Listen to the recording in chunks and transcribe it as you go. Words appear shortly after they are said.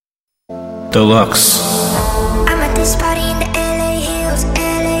Deluxe. I'm at this party in the LA hills,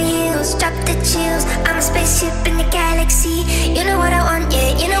 drop the chills. I'm a spaceship in the galaxy. You know what I want,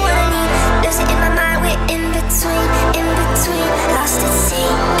 yeah, you know what I need. Losing in my mind, we're in between, lost at sea.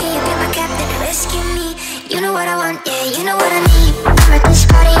 Can you be my captain and rescue me? You know what I want, yeah, you know what I need. I'm at this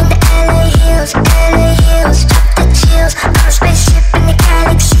party in the LA hills, drop the chills. I'm a spaceship in the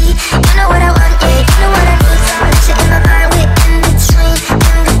galaxy. You know what I want, yeah, you know what I need. Losing in my mind, we're in between,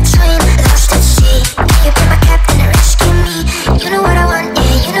 lost at sea. Can you be my captain and rescue me? You know what I want,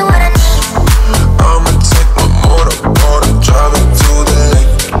 yeah, you know what I need. I'ma take my motorboat and drive it to the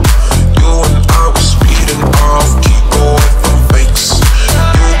lake. You and I were speeding off, keep away from fakes.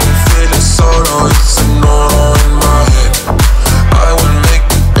 You can feel it solo, it's a no-no in my head. I will make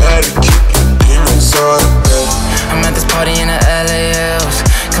it better, keep your demons out of bed. I'm at this party in the LA hills.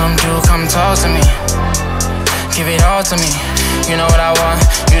 Come through, come talk to me. Give it all to me. You know what I want,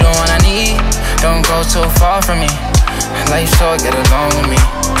 you the one I need. Don't go too far from me. Life's short, get along with me.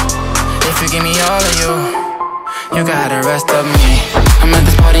 If you give me all of you, you got the rest of me. I'm at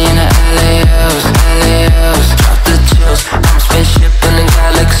this party in the LA hills, drop the chills. I'm a spaceship in the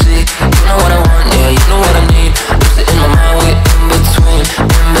galaxy. You know what I want, yeah, you know what I need. Lose it in my mind, we're in between,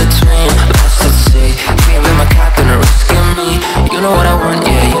 lost at sea. Can't be my captain or risking me. You know what I want,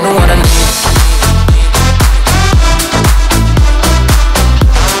 yeah, you know what I need.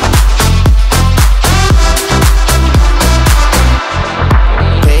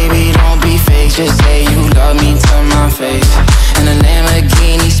 Just say you love me to my face. And a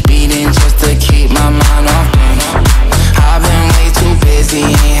Lamborghini speeding just to keep my mind off things. I've been way too busy,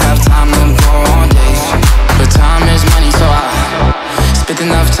 ain't have time to go on dates. But time is money, so I spent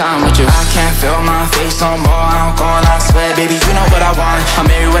enough time with you. I can't feel my face no more, I'm gone, I swear. Baby, you know what I want. I'm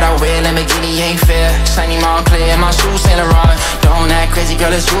married what I wear, Lamborghini ain't fair. Shiny Montclair, my shoes Saint Laurent. Don't act crazy,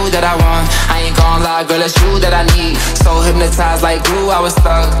 girl, it's you that I want. I ain't gon' lie, girl, it's you that I need. So hypnotized like glue, I was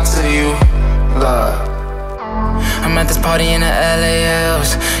stuck to you. Love. I'm at this party in the LA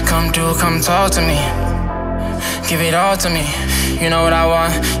hills. Come through, come talk to me. Give it all to me. You know what I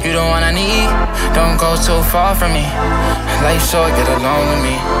want, you the one I need. Don't go too far from me. Life's short, get along with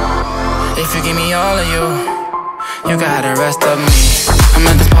me. If you give me all of you, you got the rest of me. I'm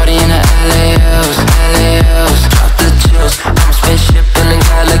at this party in the LA hills, drop the chills. I'm a spaceship in the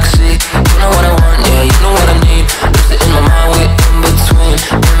galaxy. You know what I want, yeah, you know what I need. Lose it in my mind, we're in between,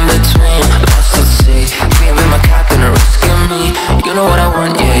 lost at sea. Can't be my captain or risking me. You know what I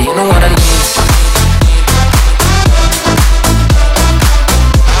want, yeah, you know what I need.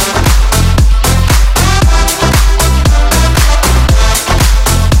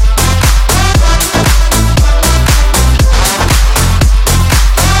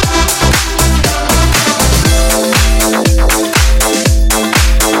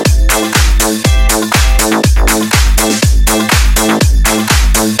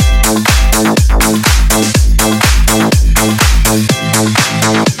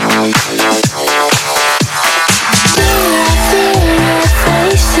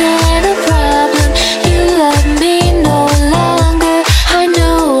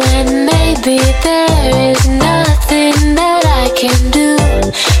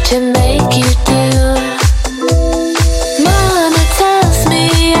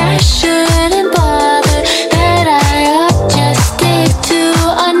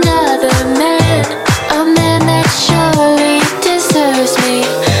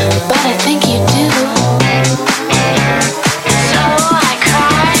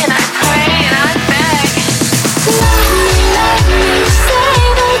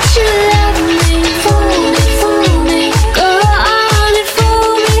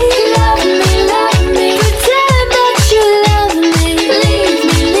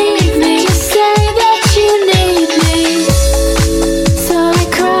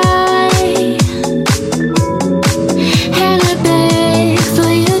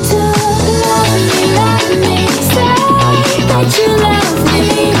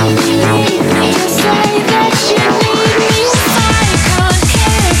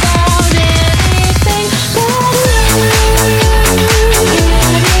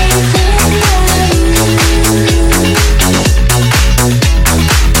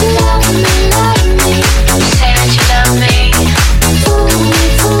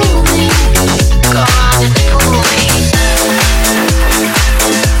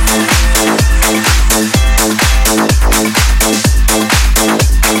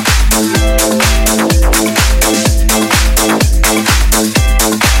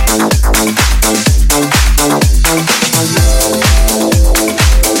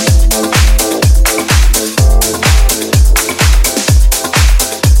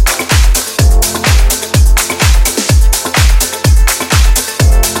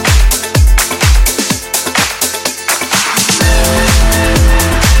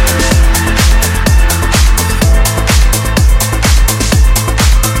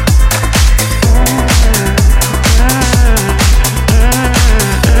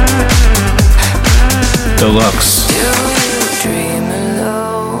 Deluxe.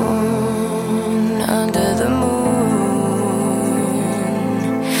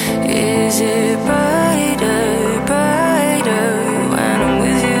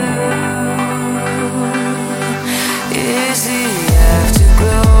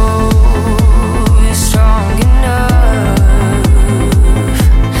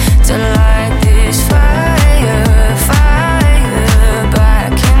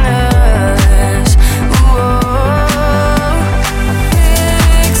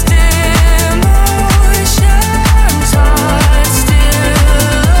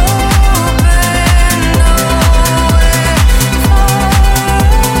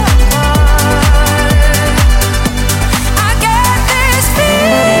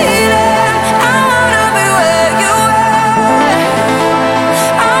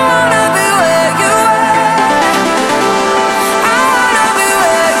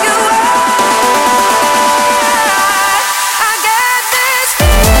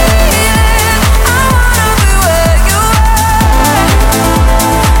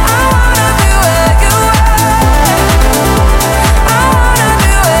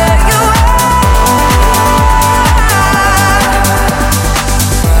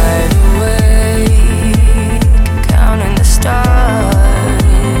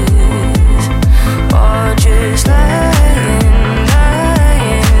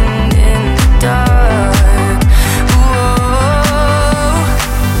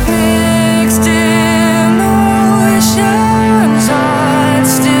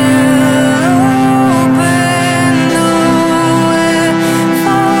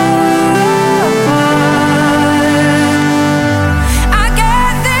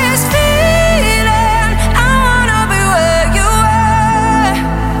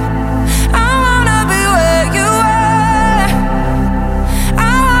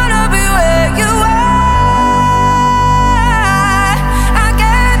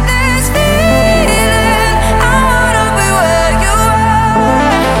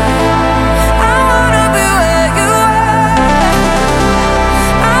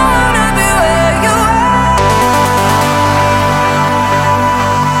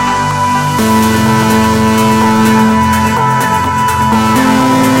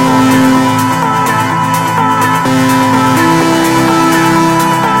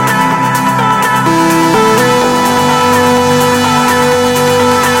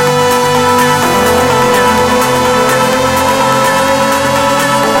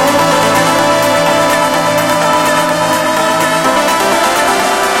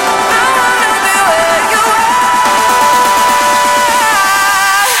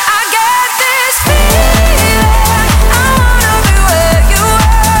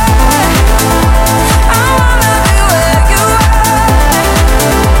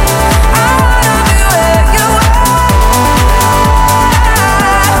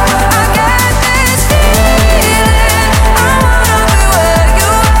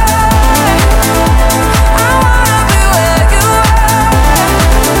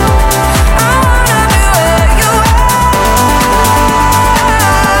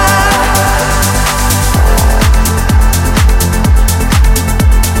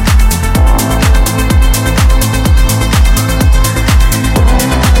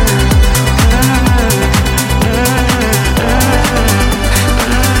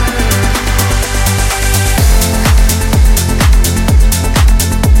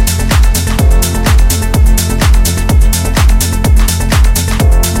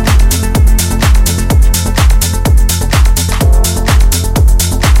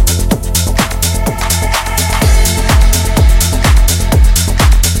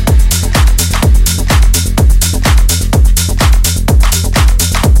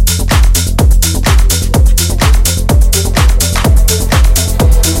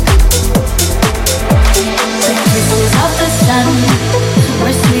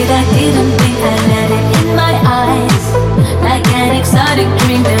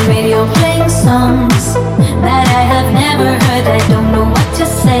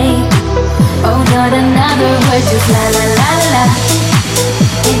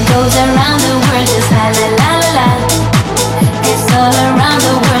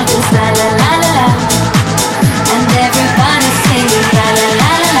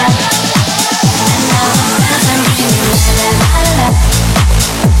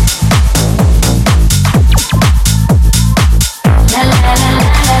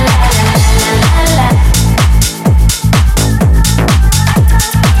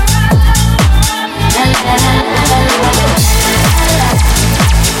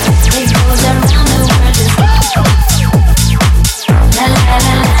 La la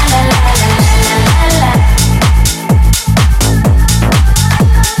la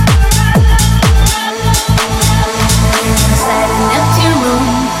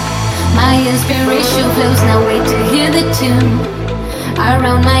inspiration flows, now wait to hear the tune.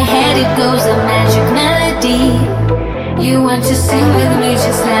 Around my head it goes a magic melody. You want to sing with me,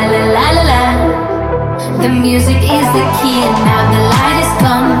 just la la la la la. The music is the key and now the light is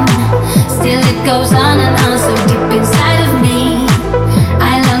gone. Still it goes on and on, so deep inside of me.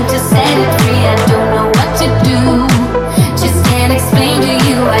 I long to set it free, I don't know what to do. Just can't explain to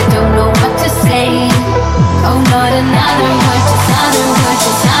you, I don't know what to say. Oh, not another word, just other word,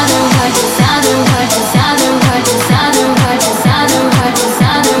 just other word, just other word, just other word, just other word, just other word, just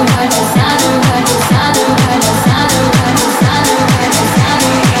other word, just other word, just other word, just other word, just other word, just other word,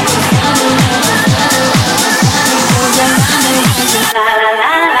 just other word, just la la la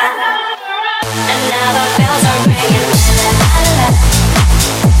la. And now the bells are ringing, la la la la.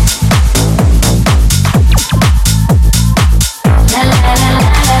 La la la la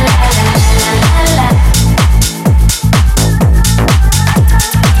la la la la la.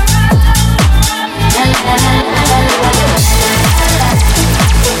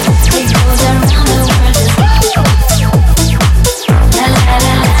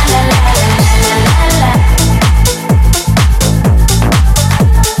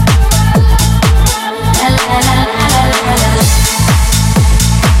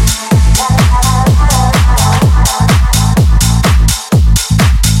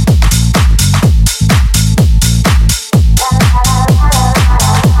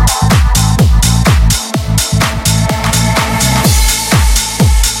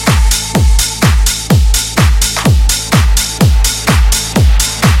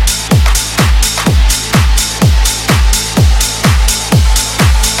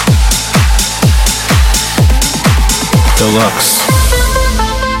 Deluxe.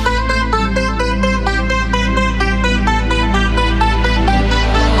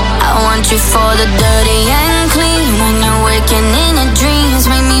 I want you for the dirty and clean. When you're waking in your dreams,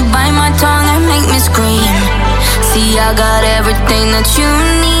 make me bite my tongue and make me scream. See, I got everything that you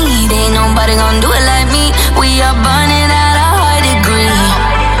need. Ain't nobody gonna do it like me. We are burning at a high degree.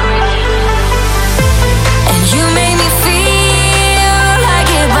 And you make me feel like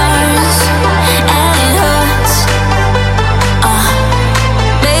it burns and it hurts.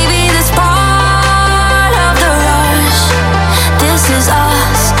 Baby, this part of the rush. This is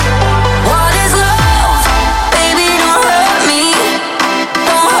us. What is love? Baby, don't hurt me.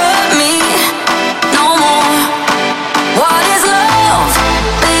 Don't hurt me no more. What is love?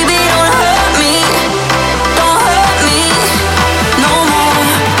 Baby, don't hurt me. Don't hurt me no more.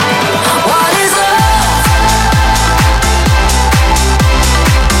 What is love?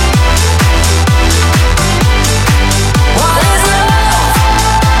 What is love?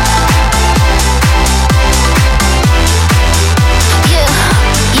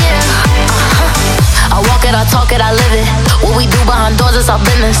 I walk it, I talk it, I live it. What we do behind doors is our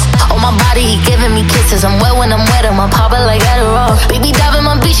business. On my body, he giving me kisses. I'm wet when I'm wet, I'm popping like Adderall. Baby, dive in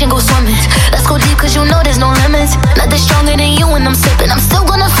my beach and go swimming. Let's go deep, cause you know there's no limits. Nothing stronger than you when I'm sipping. I'm still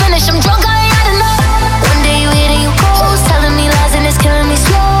gonna finish, I'm drunk, I ain't had enough. One day you hit and you go, telling me lies and it's killing me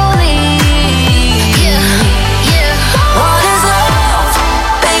slowly. What is love?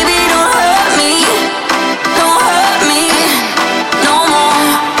 Baby, don't hurt me. Don't hurt me no more.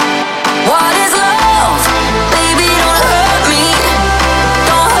 What is love? Baby, don't hurt me.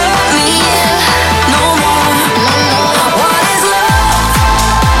 Don't hurt me no more. What is love?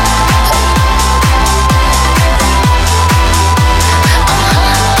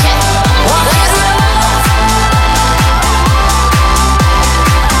 What is love?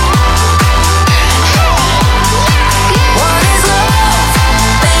 What is love?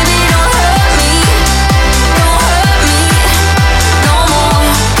 Baby, don't hurt me. Don't hurt me no more.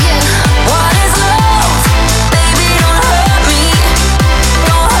 What is love? Baby, don't hurt me.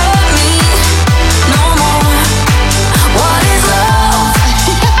 Don't hurt me no more. What is love?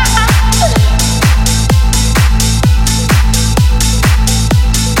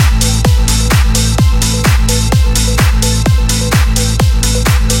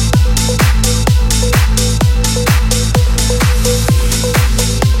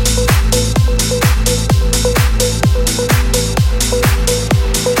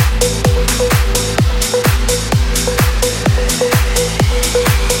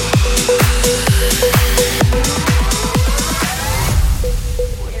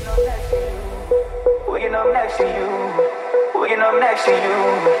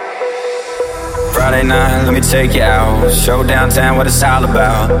 Friday night, let me take you out. Show downtown what it's all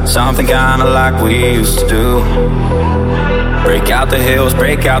about. Something kinda like we used to do. Break out the heels,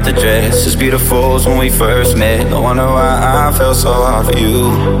 break out the dress. As beautiful as when we first met. No wonder why I felt so hard for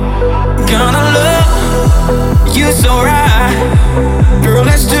you. Gonna love you so right. Girl,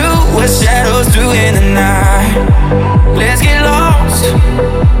 let's do what shadows in the night. Let's get lost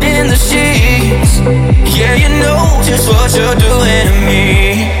in the sheets. Yeah, you know just what you're doing to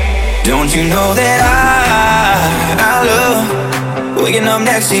me. Don't you know that I love waking up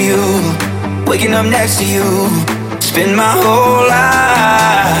next to you, waking up next to you. Spend my whole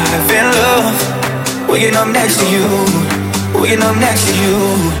life in love, waking up next to you, waking up next to you,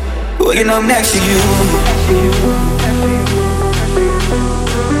 waking up next to you.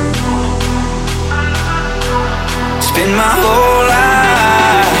 Spend my whole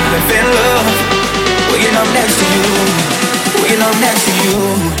life in love, waking up next to you, waking up next to you,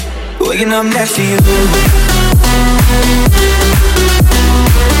 waking up next to you.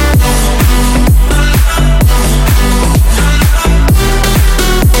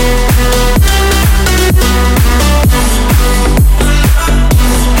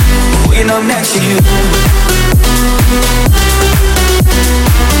 Waking up next to you.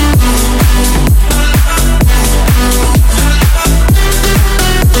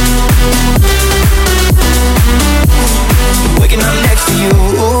 Waking up next to you,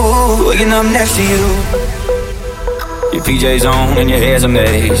 waking up next to you. Your PJs on and your hair's a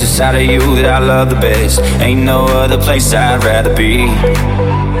mess. It's out of you that I love the best. Ain't no other place I'd rather be.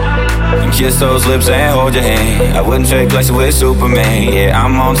 And kiss those lips and hold your hand. I wouldn't trade places with Superman. Yeah,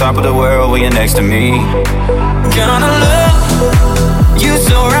 I'm on top of the world when you're next to me. Gonna love you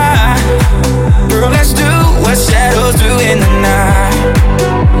so right. Girl, let's do what shadows do in the night.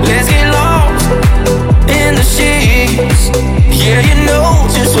 Let's get lost in the sheets. Yeah, you know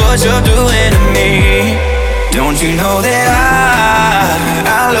just what you're doing to me. Don't you know that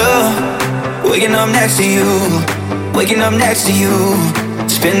I love waking up next to you, waking up next to you.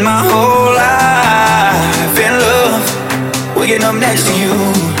 Spend my whole life in love, waking up next to you,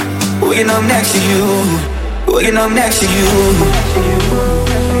 waking up next to you, waking up next to you.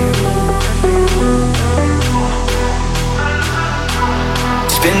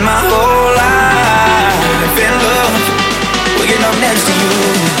 Spend my whole life in love, waking up next to you,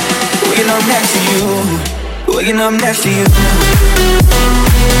 waking up next to you, waking up next to you.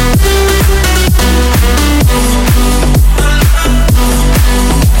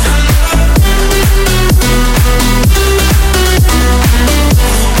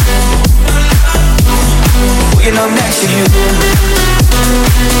 Waking up next to you.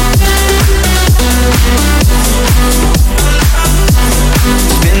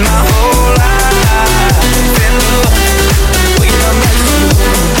 Spend my whole life in love. Waking up next to you.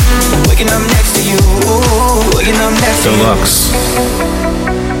 Waking up next to you. Waking up next to you. Deluxe.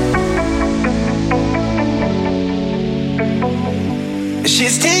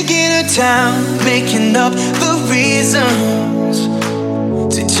 She's taking her time, making up the reasons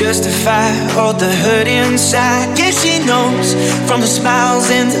to justify all the hurt inside. Yeah, she knows from the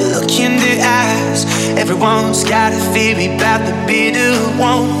smiles and the look in their eyes. Everyone's got a theory about the bitter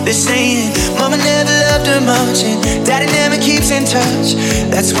one. They're saying mama never loved her much and daddy never keeps in touch.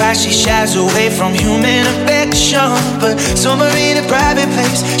 That's why she shies away from human affection. But somewhere in a private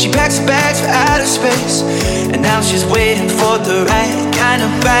place, she packs her bags for outer space. And now she's waiting for the right kind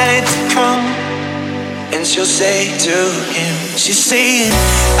of bride to come. And she'll say to him, she's saying,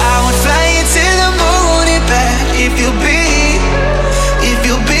 I would fly you to the moon and back if you'll be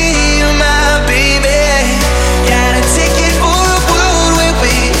my baby. Got a ticket for a world where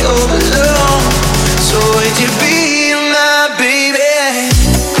we all belong. So would you be my baby?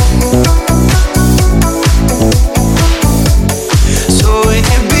 So would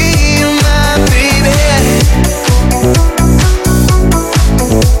you be my baby?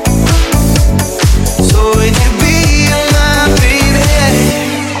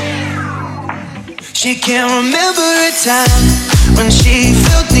 She can't remember a time when she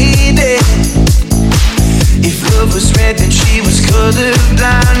felt needed. If love was red, then she was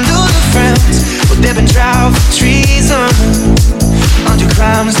colorblind. All the friends, well, they've been tried for treason, under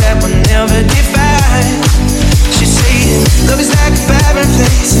crimes that were never defined. She said, love is like a barren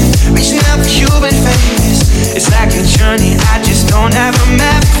place, reaching out for human face. It's like a journey I just don't have a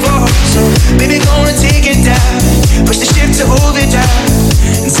map for. So, baby, gonna take it down, push the ship to overdrive,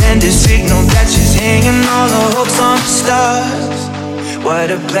 and send a signal that she's hanging all her hopes on the stars.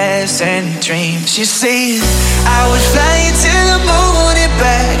 What a blessed dream. She said, I would fly you to the moon and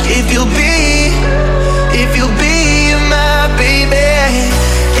back if you'll be my baby.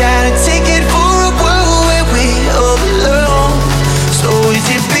 Got a ticket for a world where we all belong. So would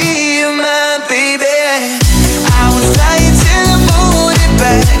you be my baby? I would fly you to the moon and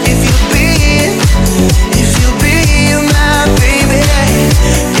back if you'll be my baby.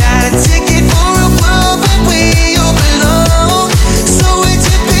 Got a ticket for a world where we all belong. So would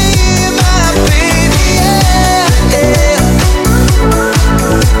you be my baby?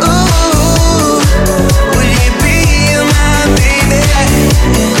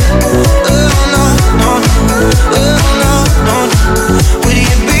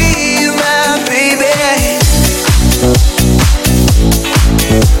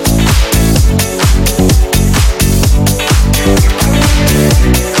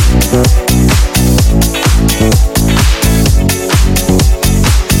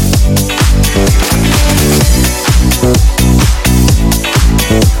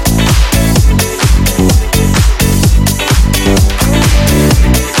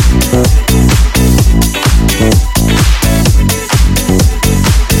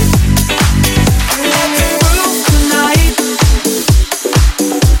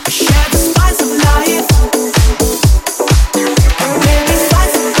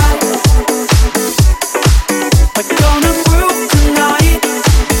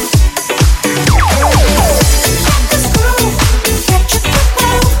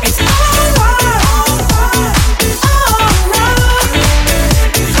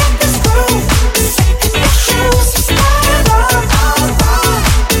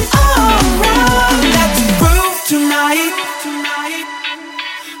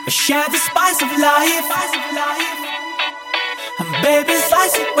 Share the spice of life, and baby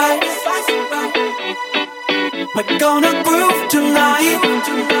slice it right. We're gonna groove tonight.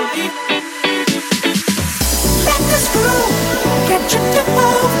 Let this groove get you to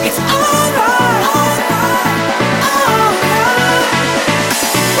move. It's alright, alright.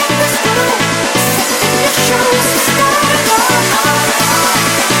 Let this groove set in your shoes. It's alright, alright.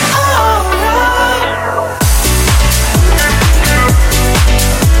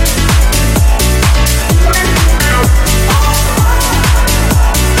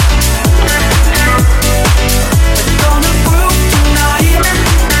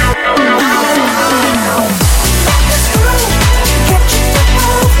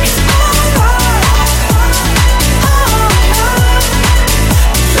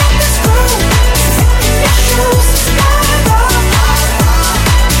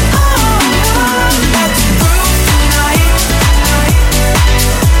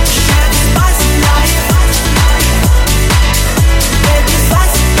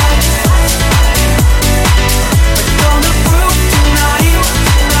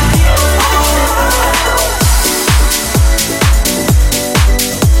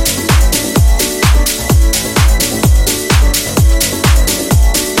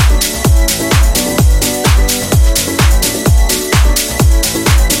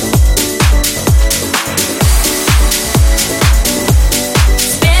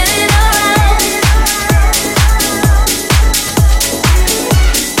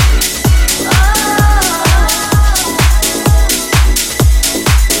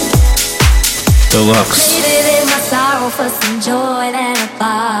 Deluxe. Traded in my sorrow for some joy that I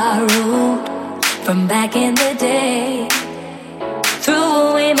borrowed from back in the day.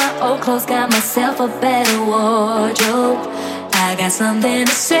 Threw away my old clothes, got myself a better wardrobe. I got something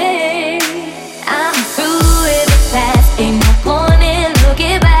to say. I'm through with the past, ain't no point in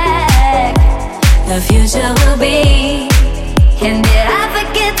looking back. The future will be. And did I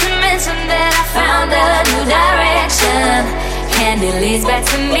forget to mention that I found a new direction? And it leads back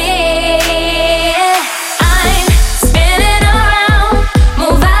to me. I'm spinning around,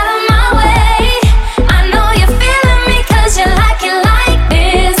 move out of my way. I know you're feeling me 'cause you like it like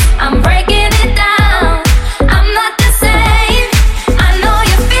this. I'm breaking it down, I'm not the same. I know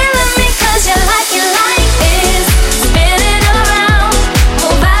you're feeling me 'cause you like it like this. Spinning around,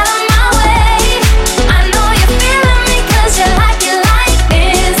 move out of my way. I know you're feeling me 'cause you like it like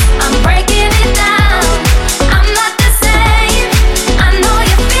this. I'm breaking it down, I'm not the same. I know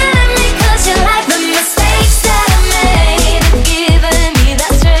you're feeling me 'cause you like the mistakes that I made have given me the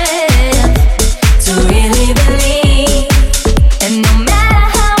strength to really believe. And no matter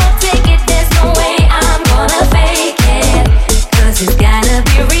how I take it, there's no way I'm gonna fake it, 'cause it's gotta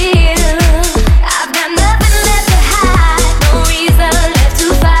be real. I've got nothing left to hide, no reason left to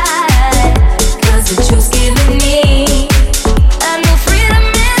fight, 'cause the truth's giving me a new freedom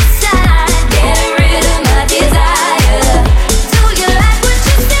inside, getting rid of my desire. Do you like what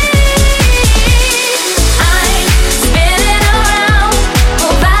you see? I'm spinning around,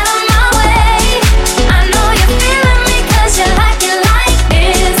 move out of my way. I know you're feeling me 'cause you like it like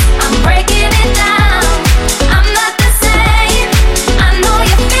this. I'm breaking it down, I'm not the same. I know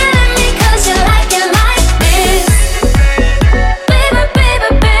you're feeling me 'cause you like it like this. Baby, baby,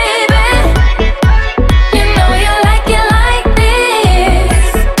 baby, you know you like it like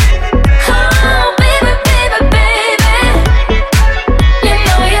this. Oh, baby, baby, baby, you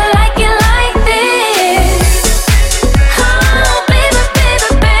know you like it like this. Oh, baby, baby,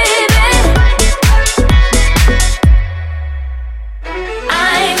 baby,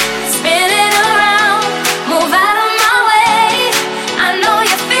 I'm spinning around, move out of my way. I know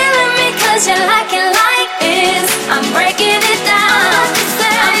you're feeling me 'cause you like it like this. I'm breaking it down,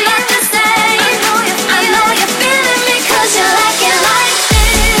 I'm not the same. I know you're feeling me 'cause you like it like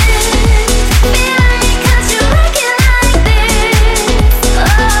this. Feeling me 'cause you like it like this.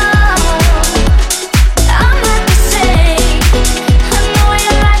 Oh, I'm not the same. I know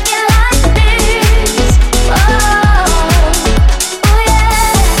you like it like this. Oh, oh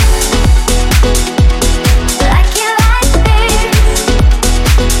yeah. Like it like this.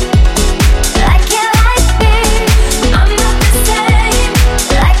 Like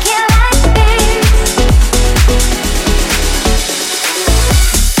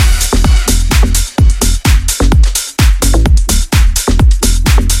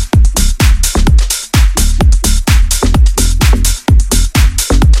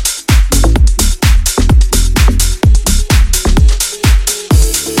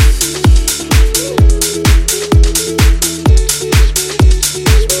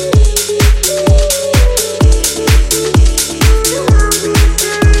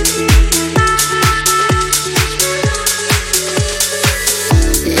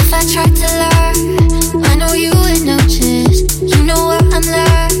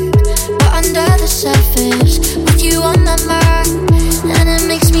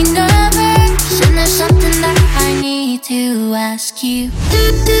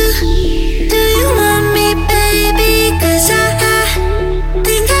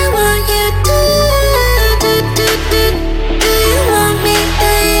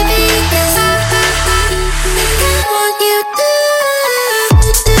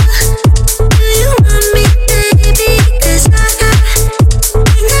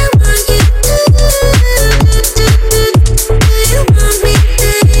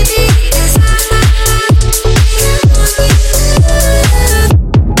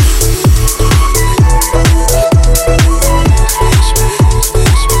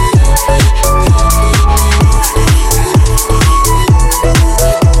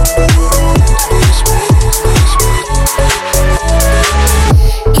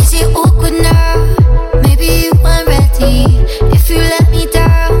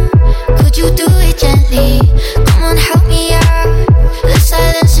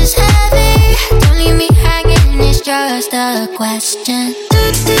question.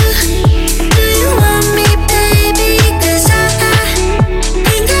 Do you want me, baby? 'Cause I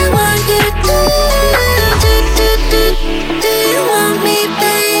think I want you to. Do you want me,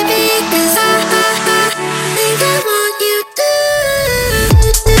 baby? 'Cause I think I want you to.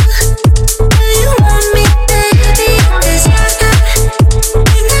 Do you want me, baby? 'Cause I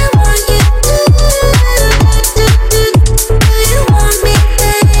think I want you to. Do you want me,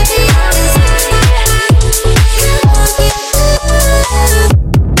 baby? 'Cause I think I want you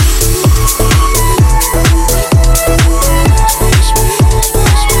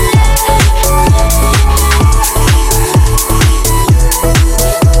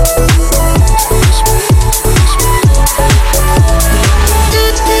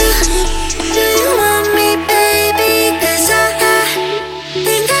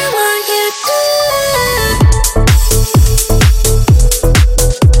to.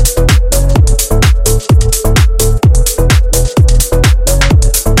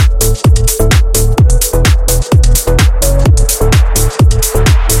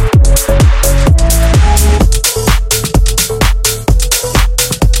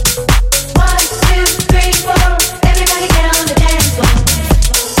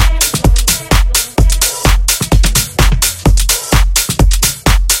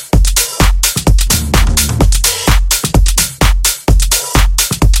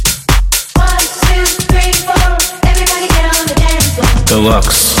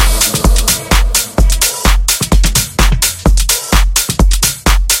 Deluxe.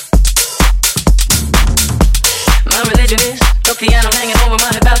 My religion is the piano hanging over my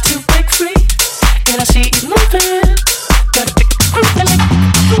head, about to break free, and I see it moving. Gotta pick the groove and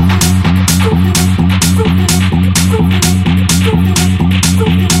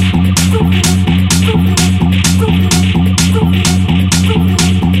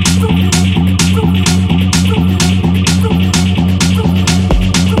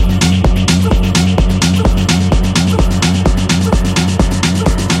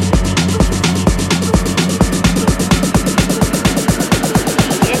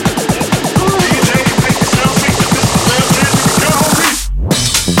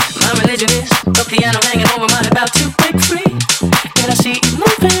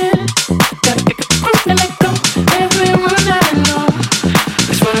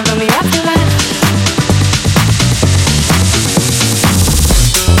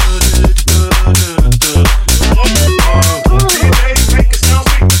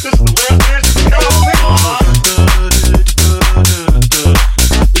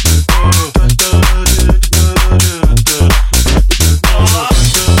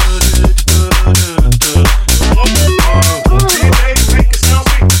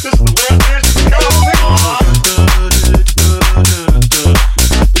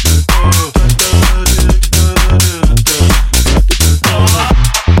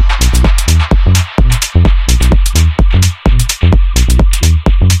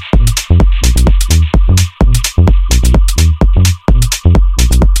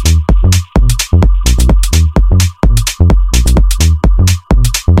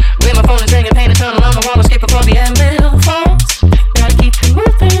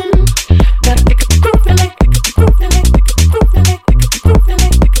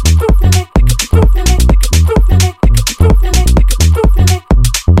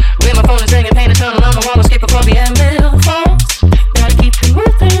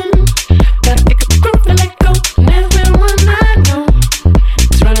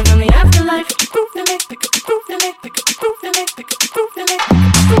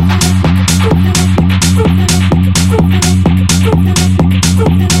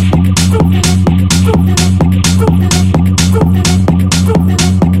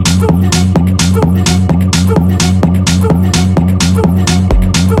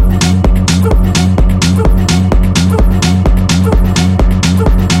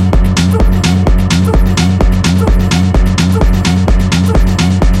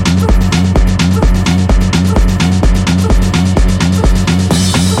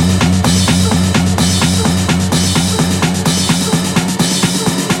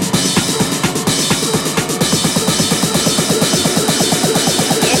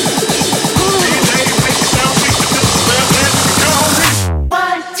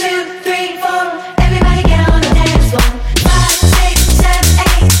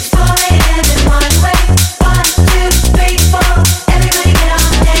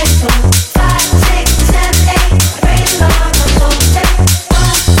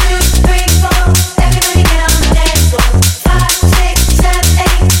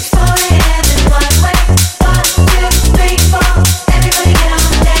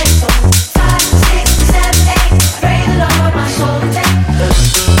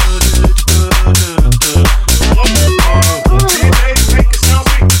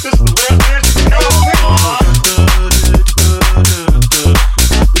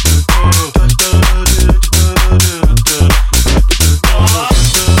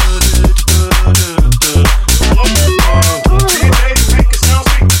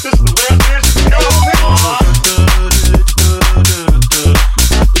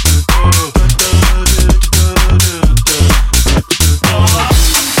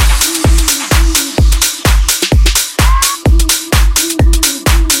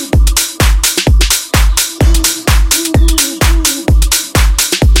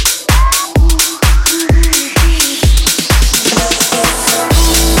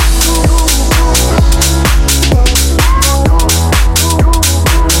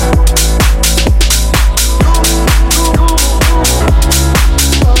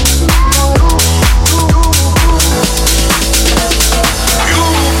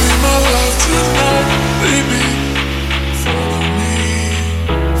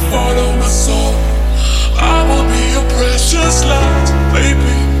precious light,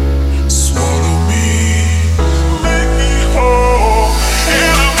 baby. Swallow me, make me whole.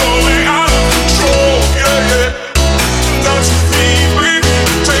 And I'm going out of control, yeah, yeah. Dance with me, baby.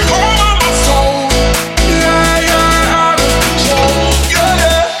 Take all of my soul, yeah, yeah. Out of control, yeah,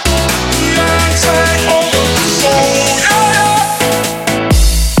 yeah. Yeah, take over the soul, yeah, yeah.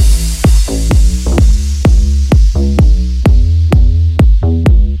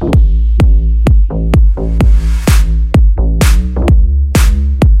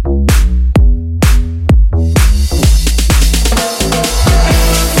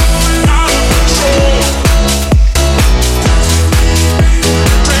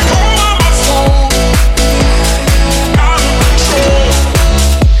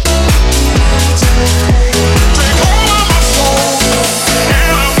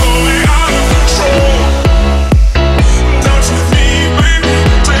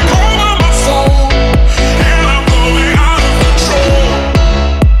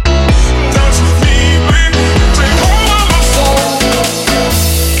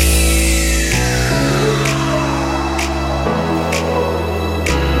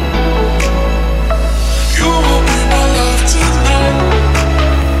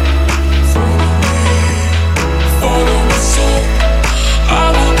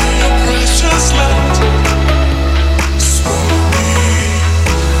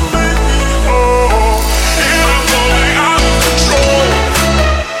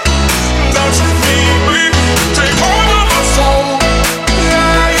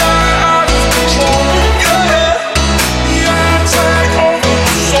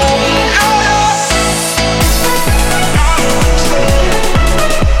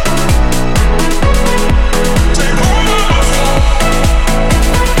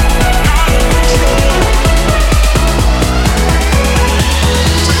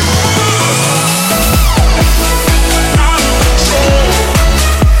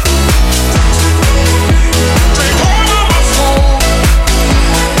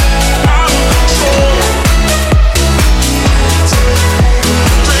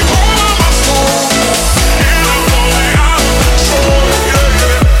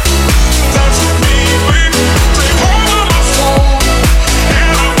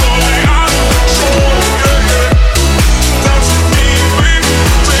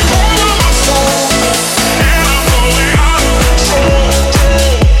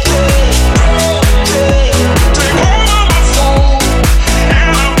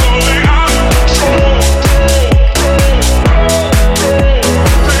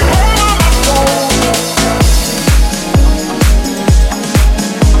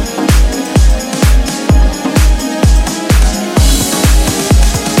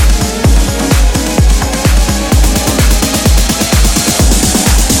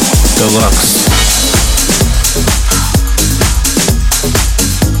 Deluxe.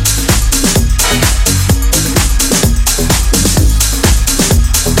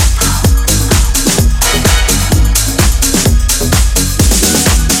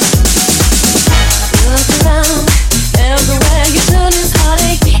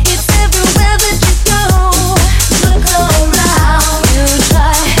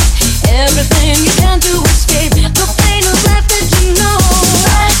 Everything you can do escape the pain of life that you know.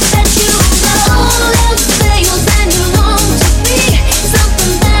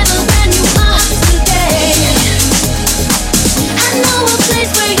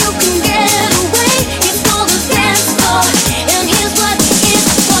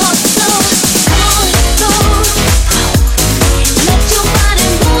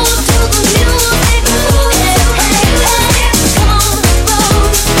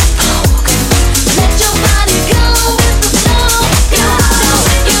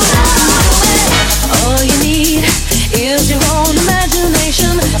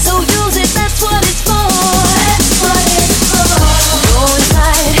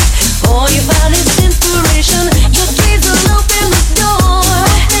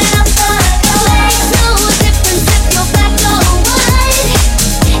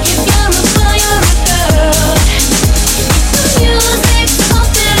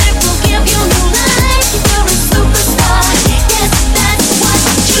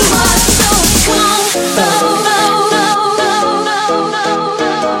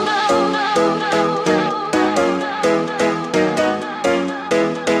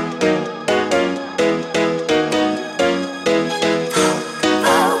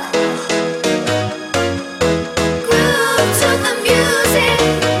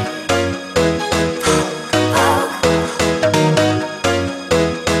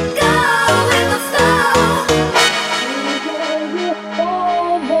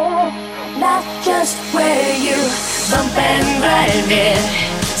 that's just where you bump and grind it.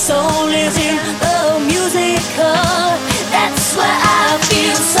 Soul is in the musical. That's why I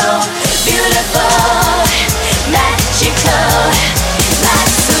feel so beautiful, magical,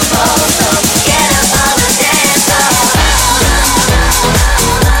 like the ball. So get up on the dance floor.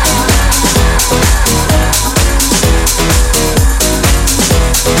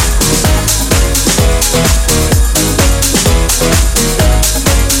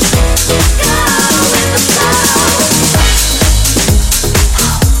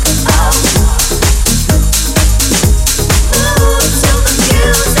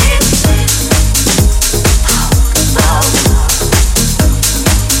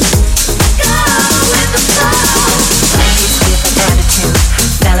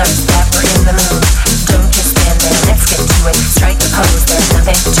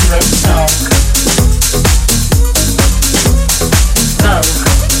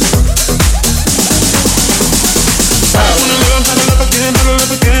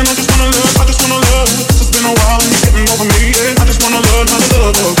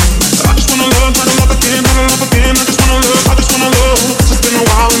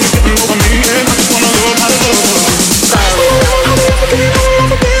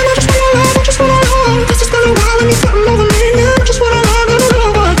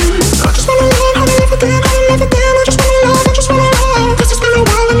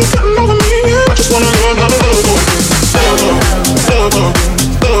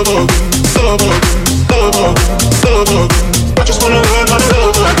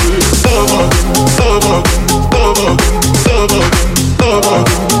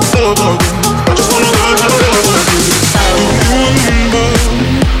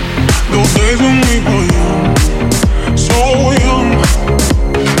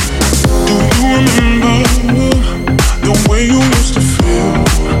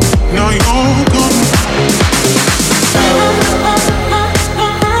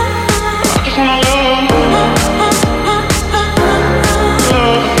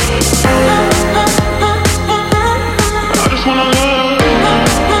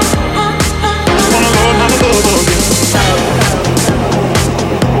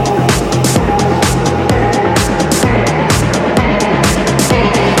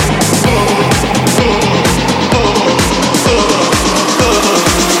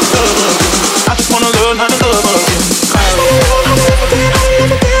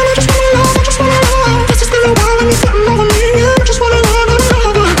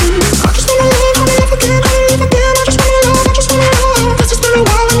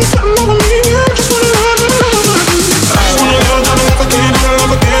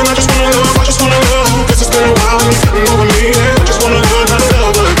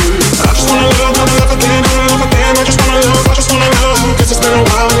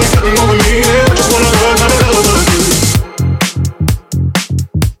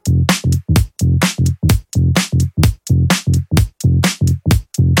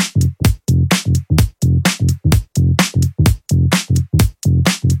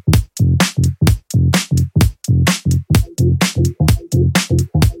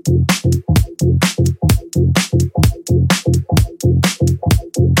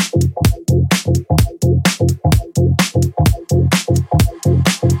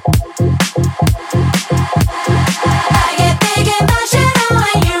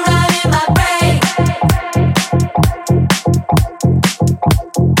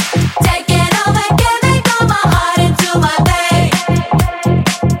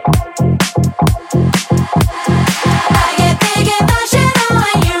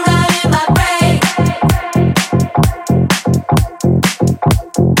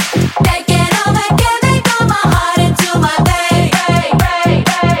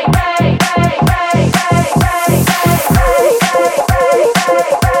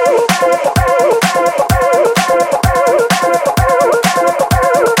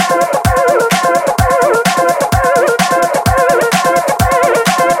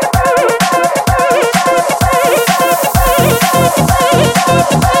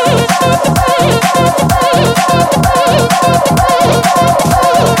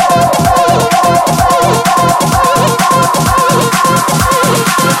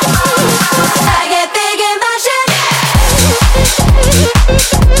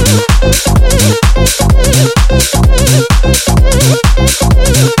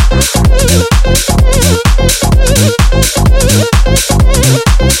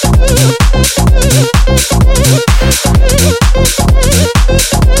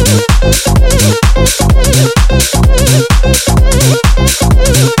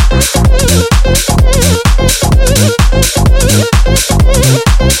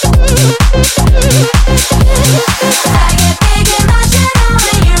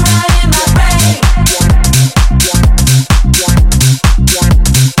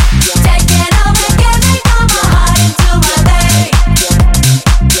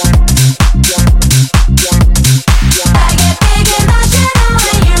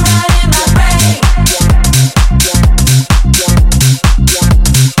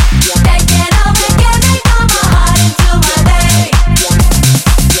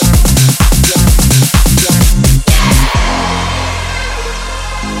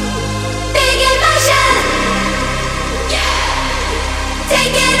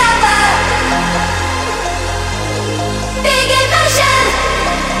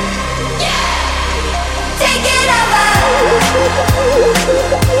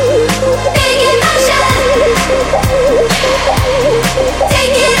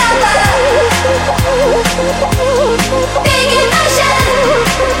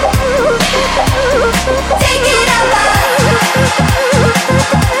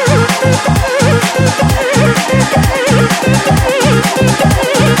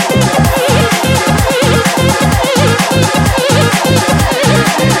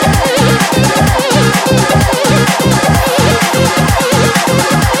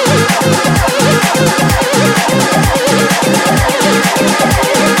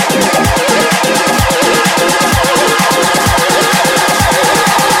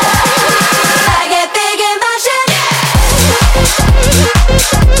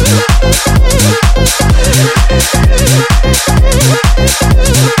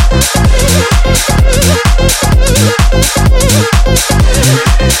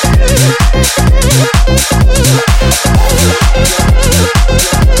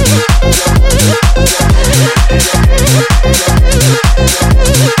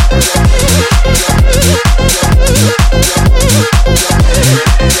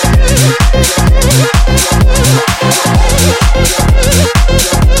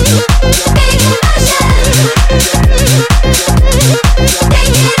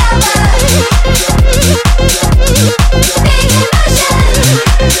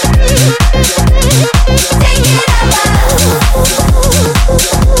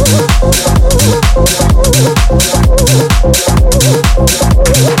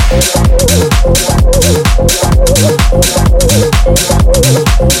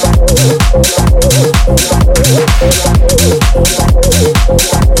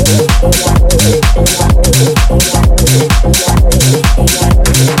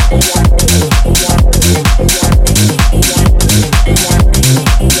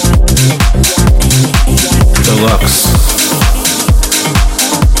 Deluxe.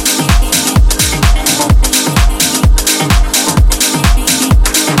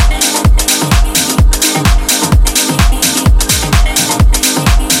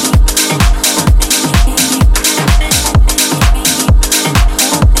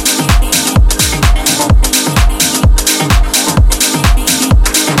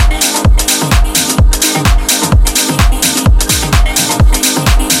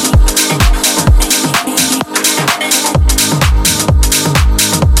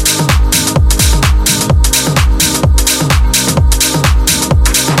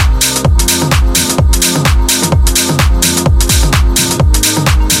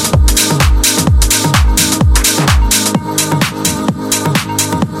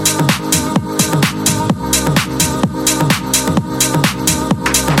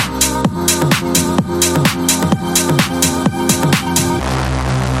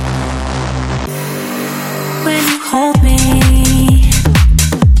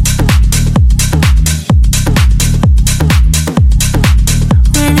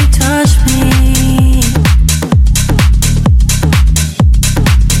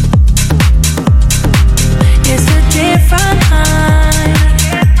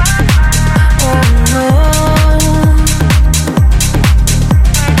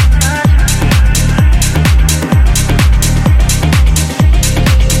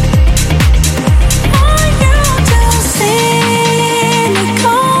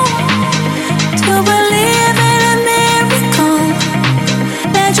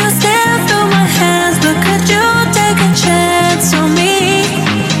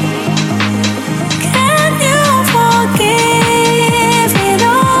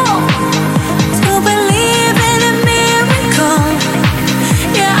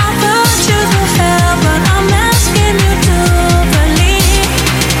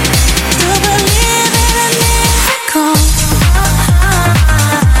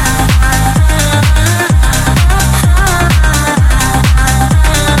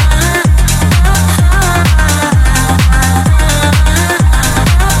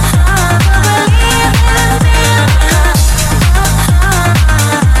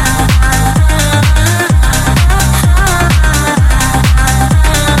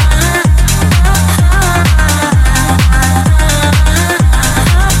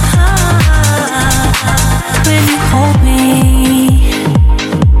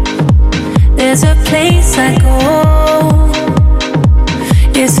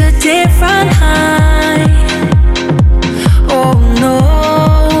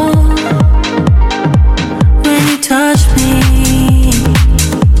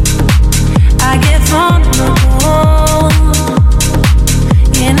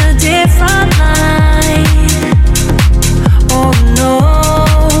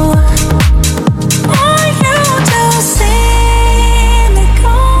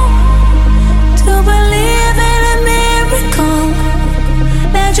 To believe in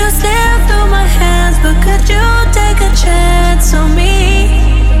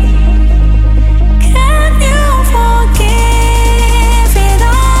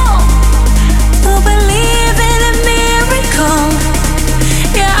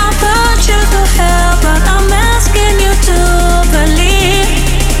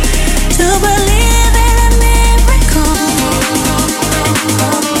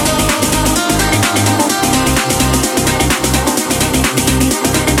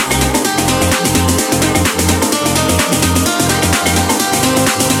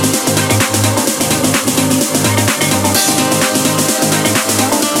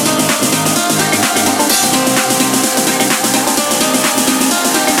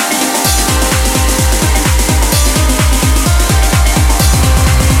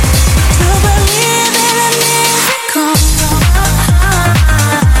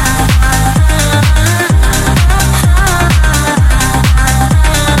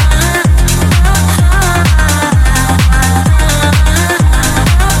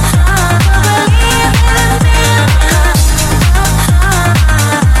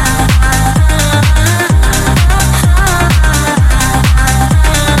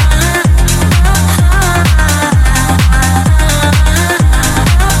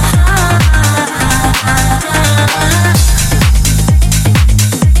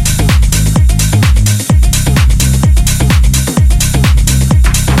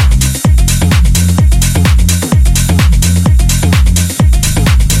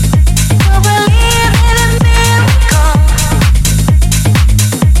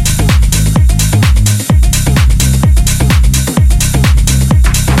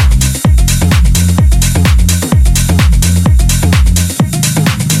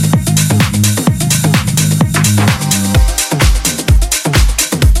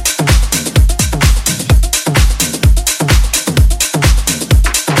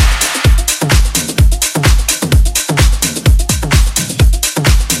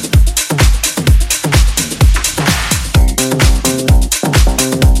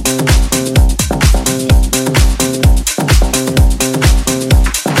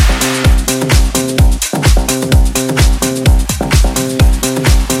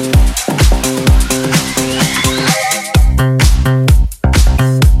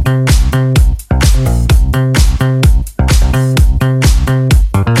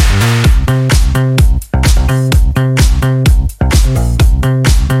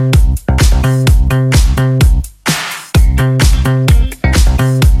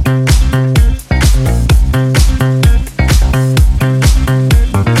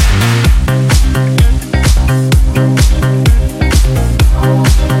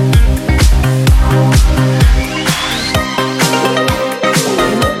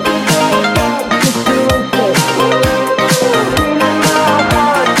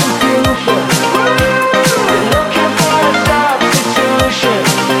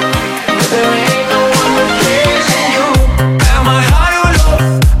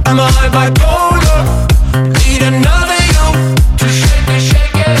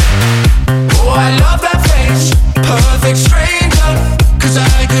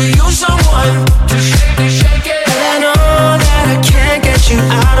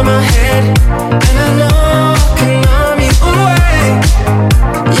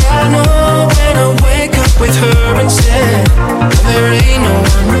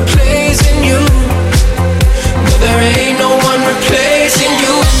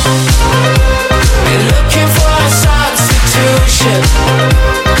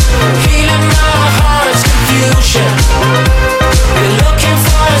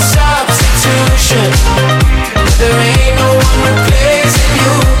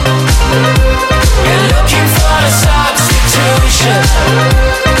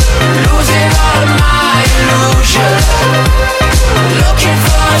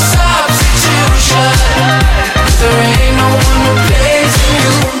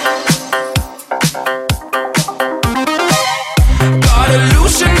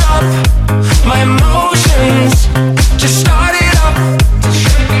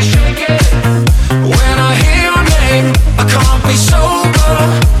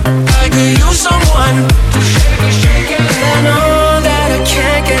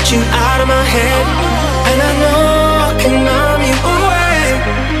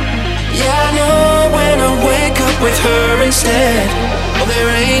with her instead. Oh, there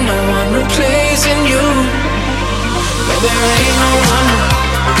ain't no one replacing you. No, there ain't no one.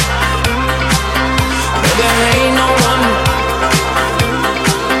 No, there ain't no one.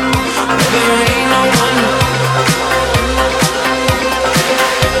 No, there ain't no one.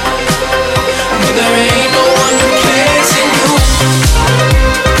 No, there ain't no one replacing you.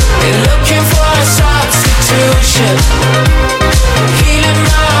 They're looking for a substitution, healing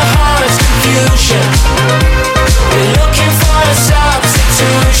my heart's confusion. We're looking for a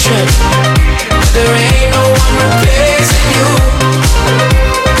substitution. There ain't no one replacing you.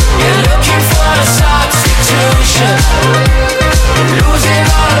 You're looking for a substitution. Losing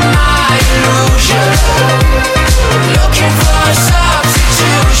all of my illusion. Looking for a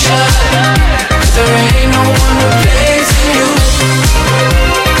substitution. There ain't no one replacing you.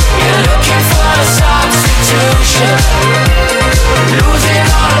 You're looking for a substitution. Losing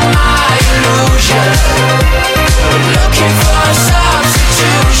all of my illusion. Looking for a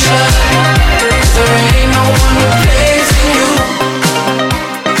substitution. There ain't no one replacing you.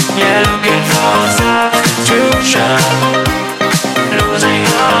 Yeah, looking for a substitution. Losing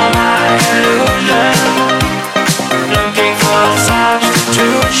all my illusion. Looking for a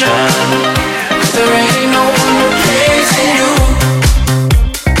substitution. There ain't no one replacing you.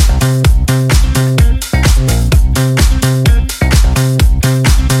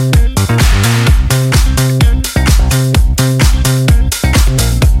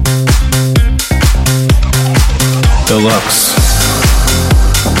 Deluxe.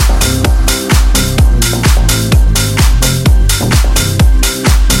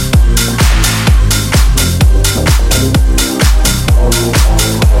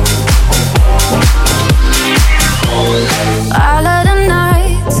 All of the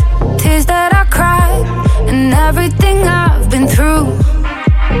nights, tears that I cried, and everything I've been through.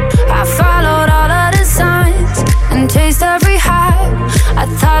 I followed all of the signs and chased every high. I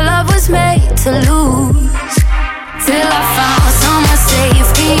thought love was made to lose. Till I found someone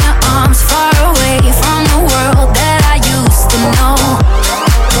safe in your arms, far away from the world that I used to know.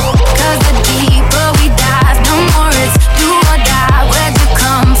 Cause the deeper we dive, the more it's do or die. Where'd you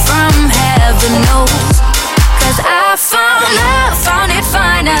come from? Heaven knows. Cause I found love, found it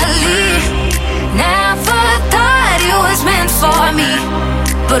finally. Never thought it was meant for me.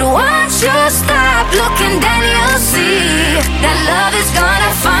 But once you stop looking, then you'll see that love is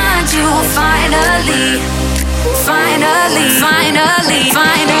gonna find you finally. Finally, finally,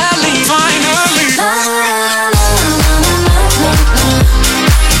 finally, finally.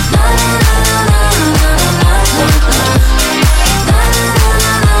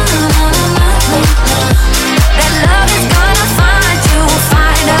 That love is gonna find you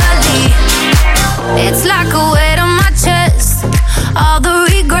finally. It's like a weight on my chest. All the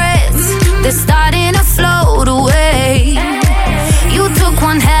regrets, they're starting to float away. You took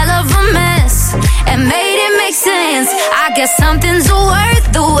one hell of a mess and made it make sense. I guess something's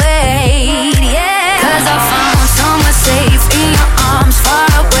worth the wait, yeah. Cause I found somewhere safe in your arms, far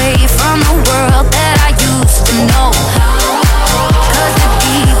away from the world that I used to know. Cause the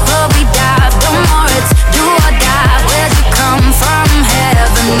deeper we dive, the more it's do or die. Where'd you come from?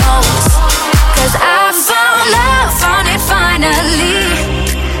 Heaven knows. Cause I found love, found it finally.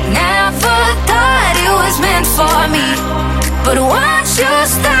 Never thought it was meant for me. But once you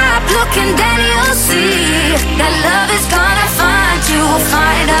stop looking, then you'll see that love is gonna find you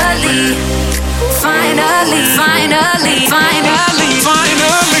finally. Finally, finally, finally,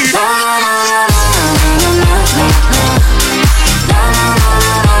 finally.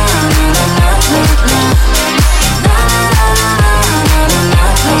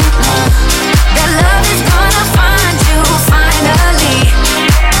 That love is gonna find you finally.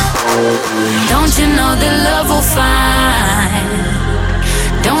 Don't you know that love will find?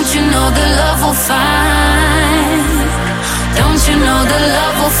 Don't you know that love will find? Don't you know that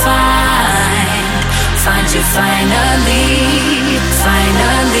love will find? Find you finally,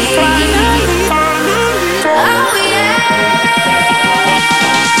 finally. Oh yeah.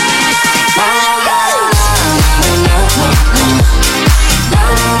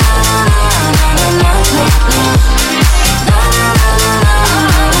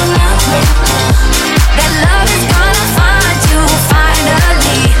 That love is gonna find you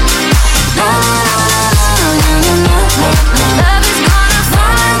finally. Love is gonna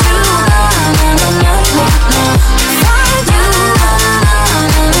find you. Find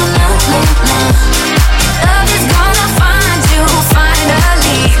you.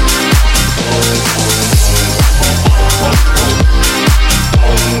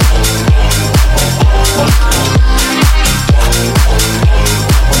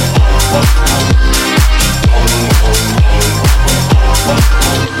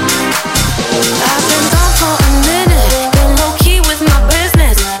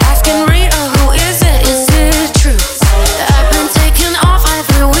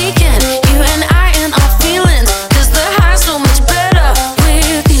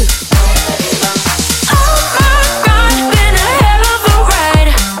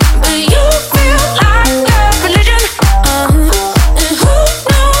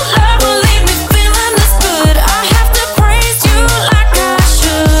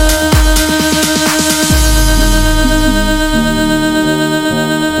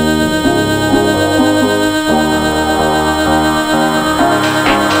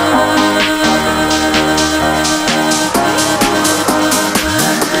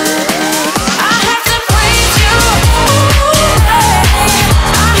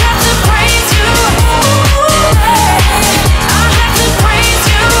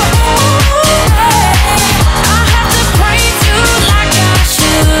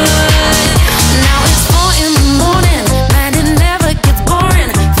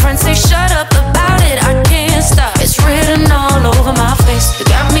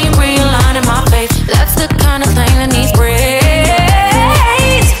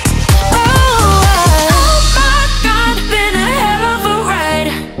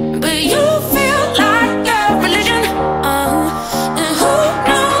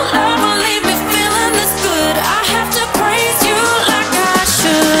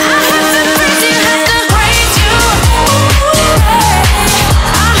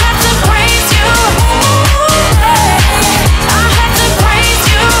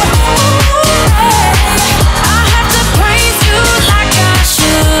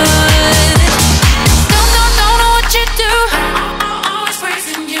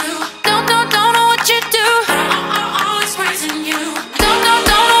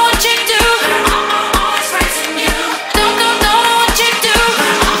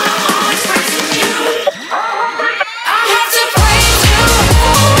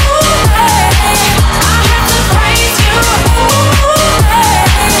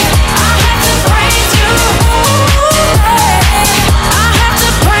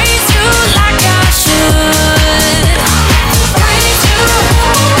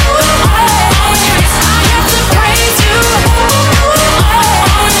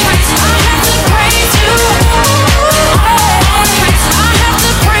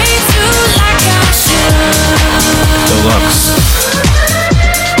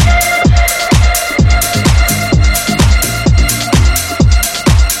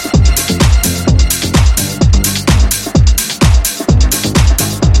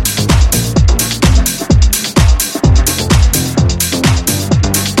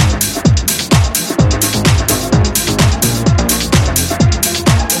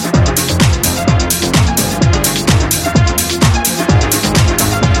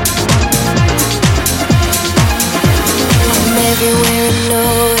 everywhere and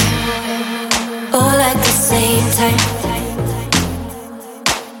nowhere, all at the same time.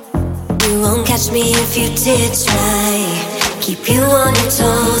 You won't catch me if you did try. Keep you on your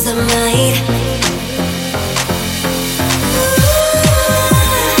toes, I might.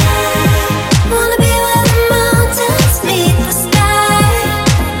 Wanna be where the mountains meet the sky.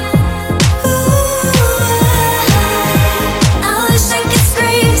 I wish I could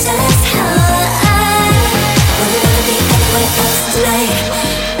scream just how I wanna be anywhere else tonight.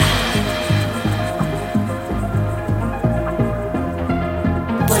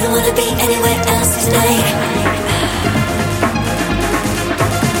 Wouldn't wanna be anywhere else tonight.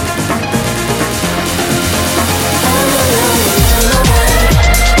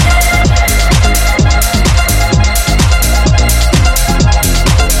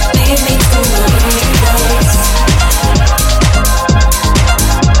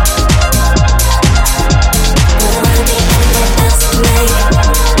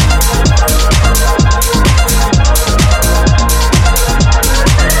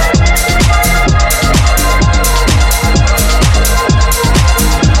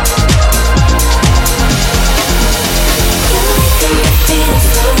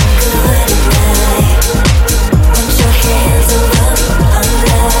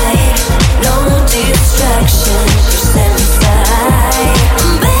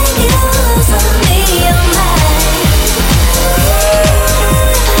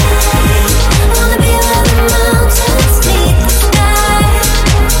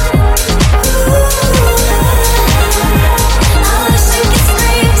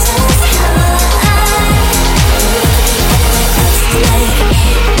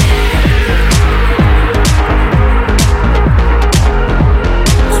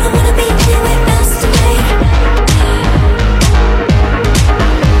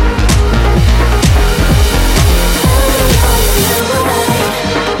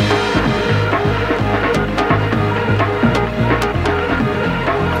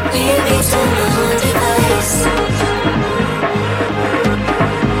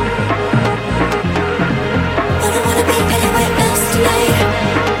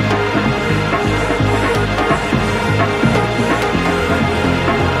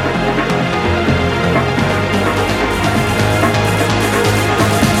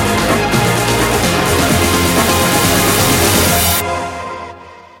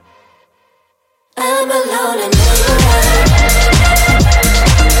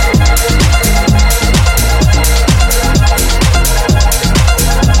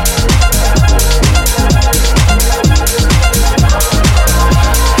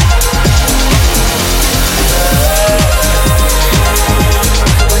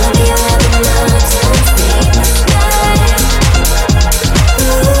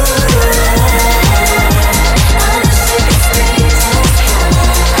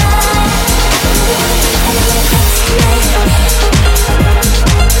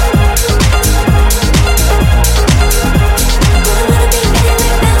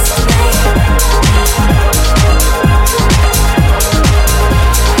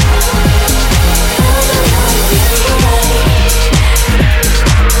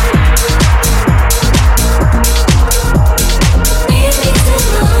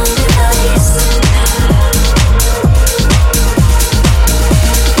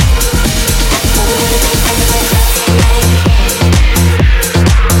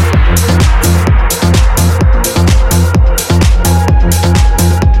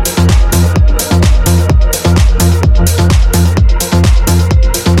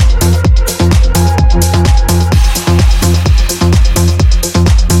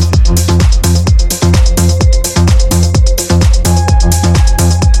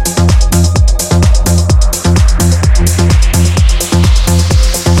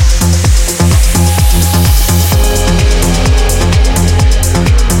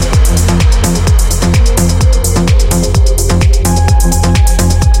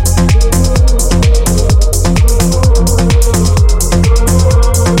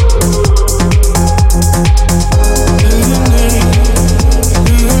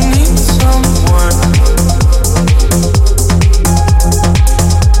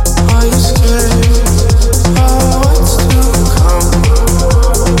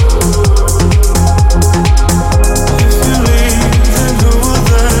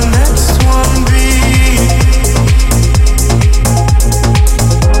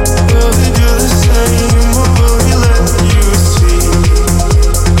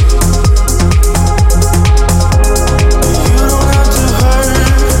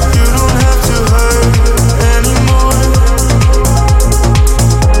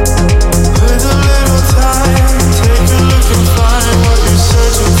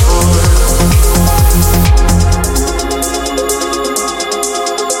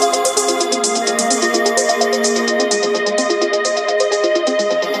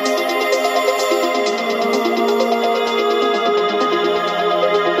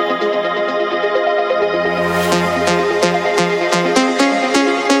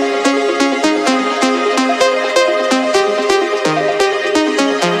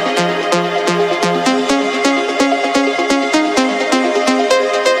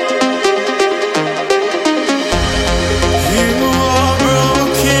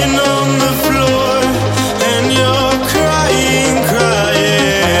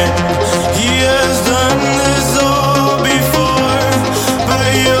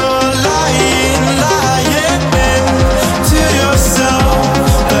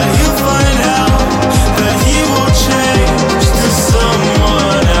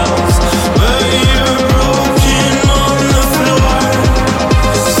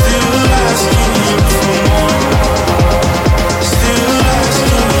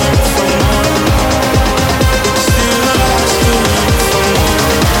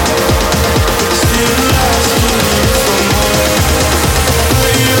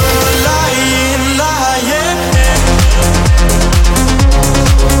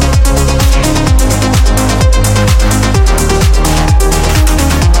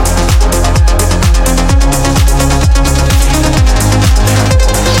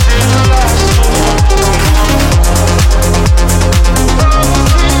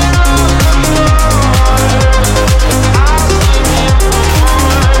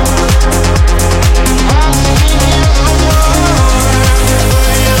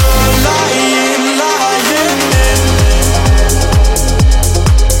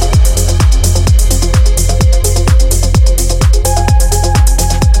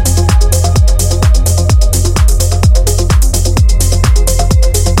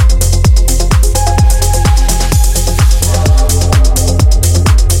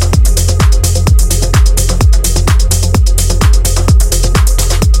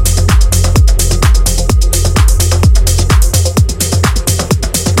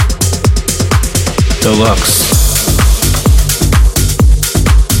 Deluxe.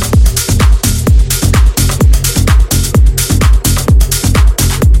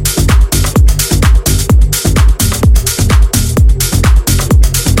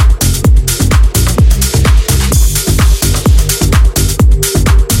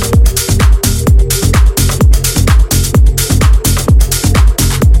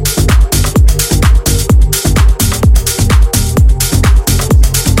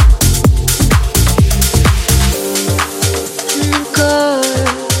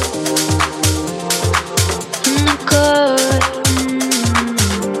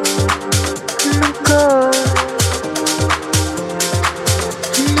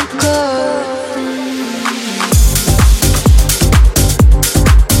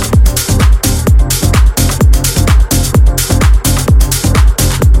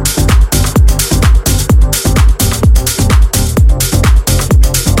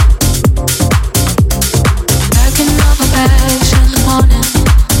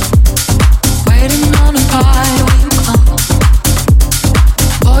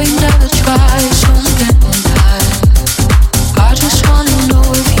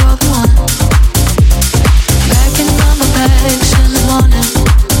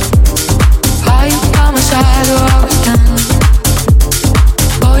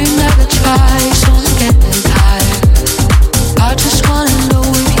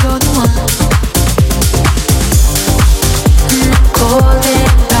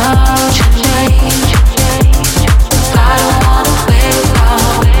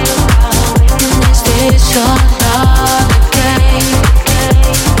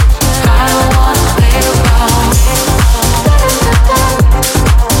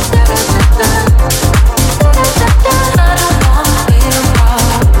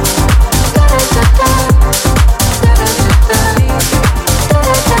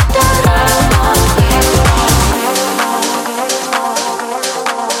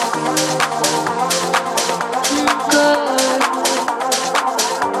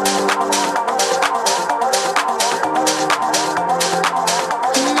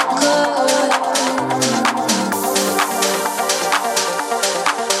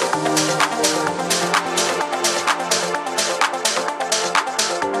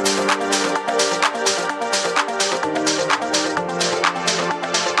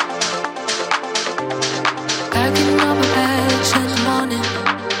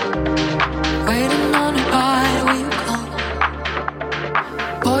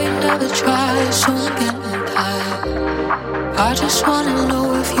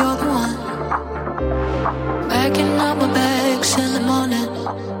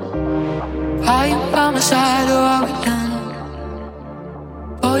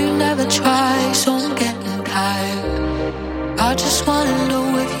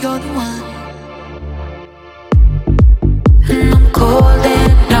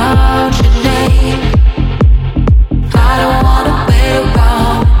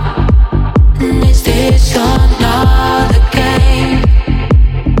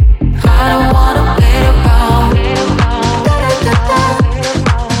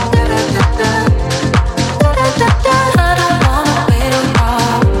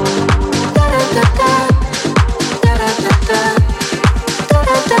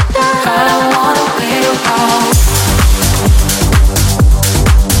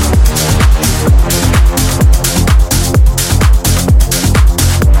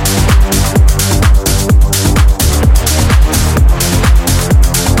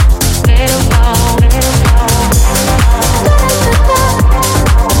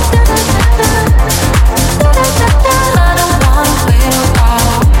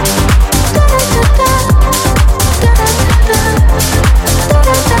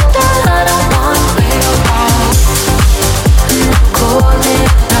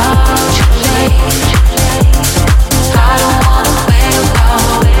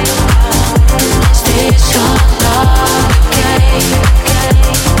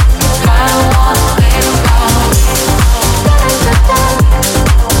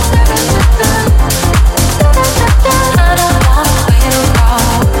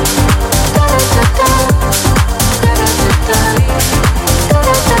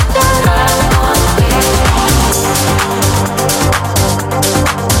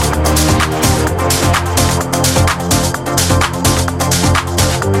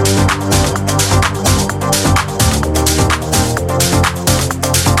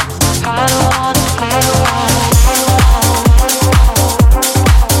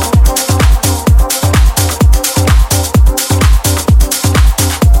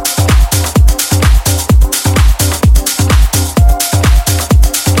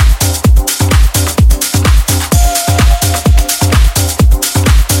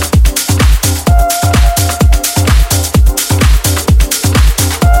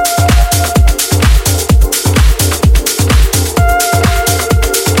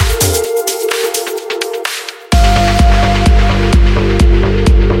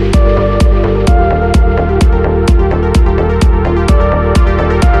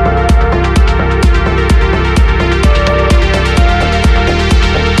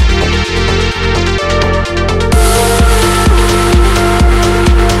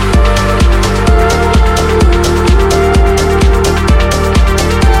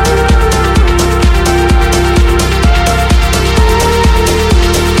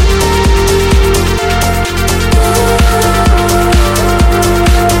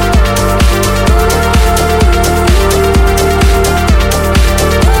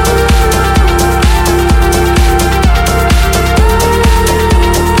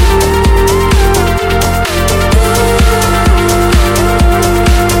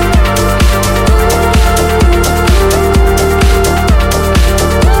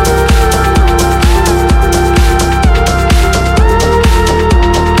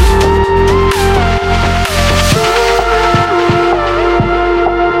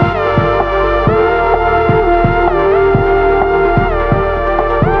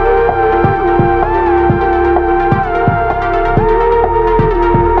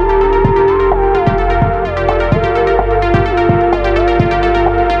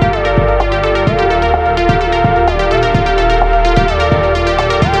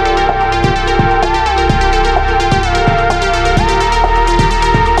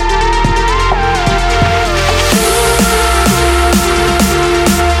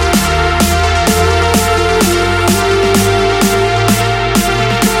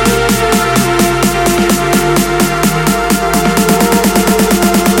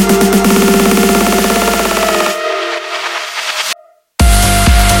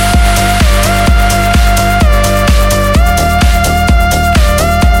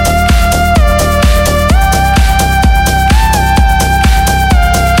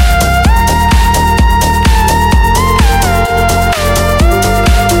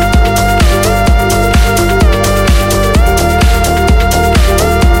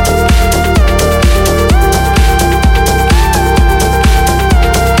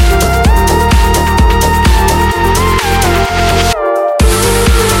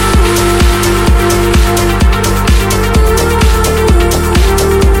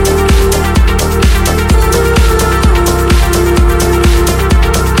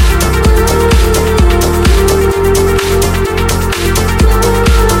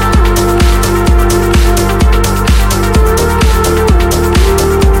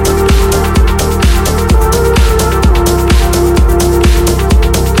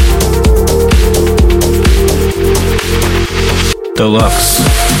 Deluxe.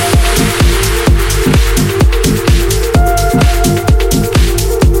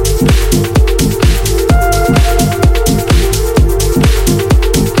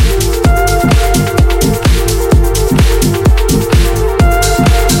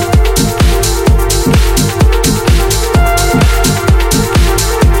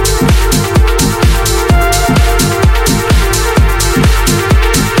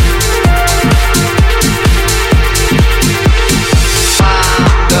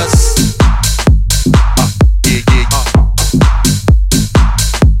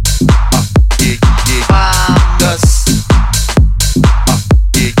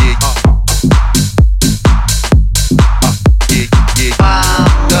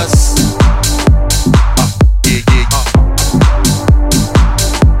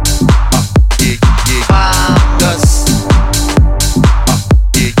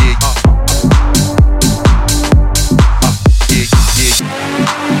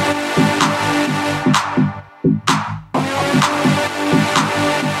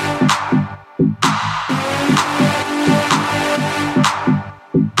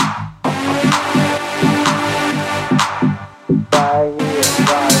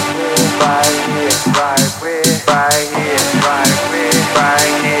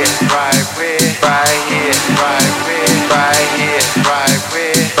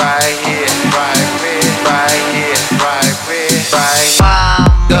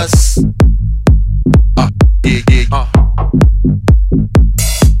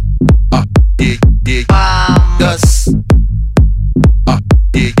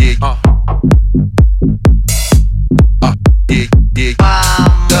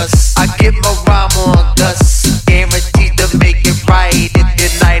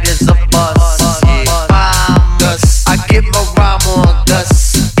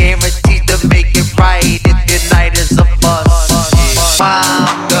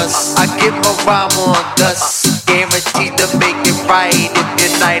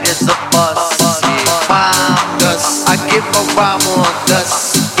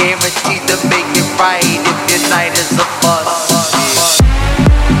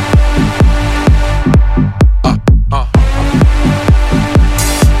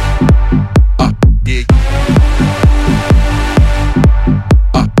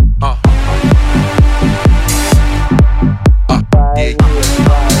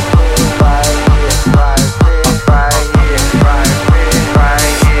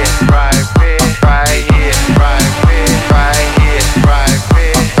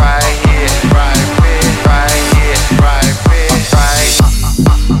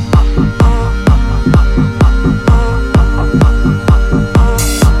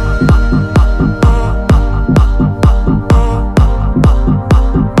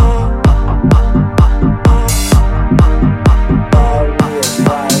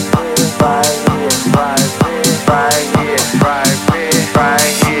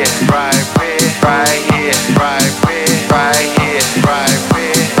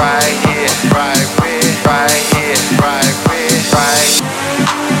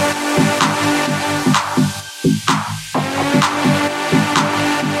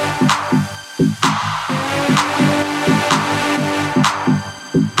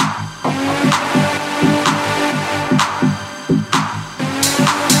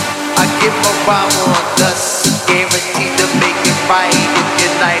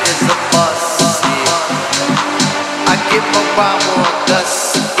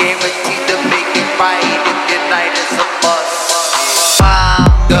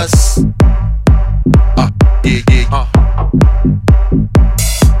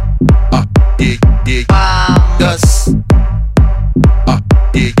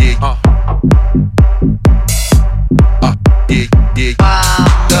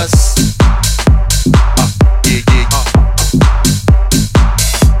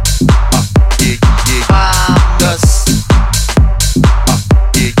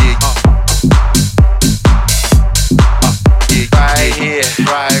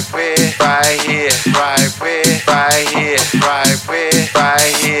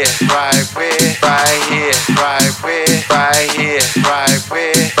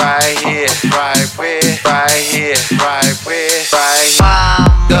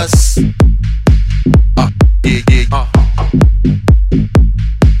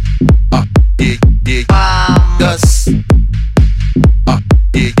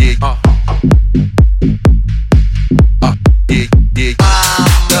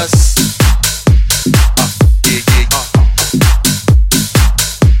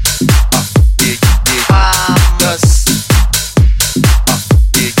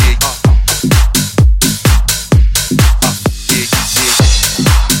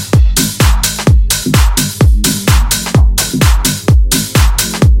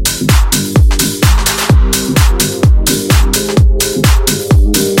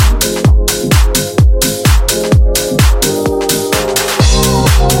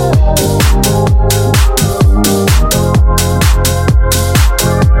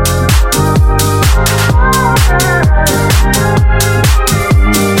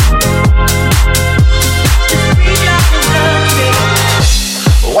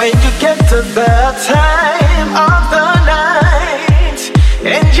 the time of the night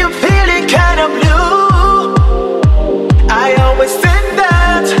and you're feeling kinda blue, I always think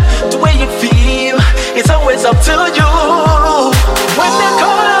that the way you feel, it's always up to you. When the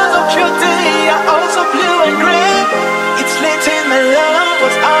colors of your day are also blue and gray, it's late in my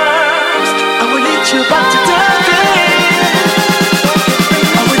lover's arms. I will lead you back to the day.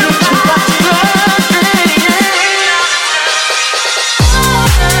 I will lead you back to the day.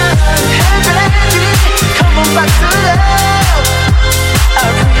 Hey baby, come on back to love. I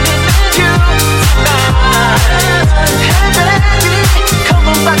really need you tonight. Hey baby, come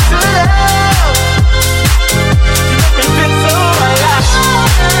on back to love. You make me feel so alive.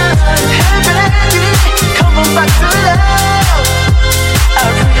 Hey baby, come on back to love. I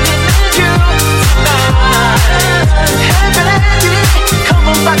really need you tonight. Hey baby, come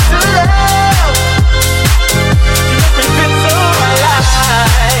on back to love. You make me feel so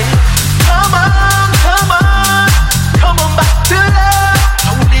alive. Come on, come on, come on back to love.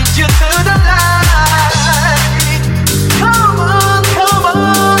 I will lead you to the light. Come on, come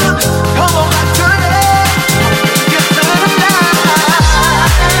on, come on back to love. I will lead you to the light.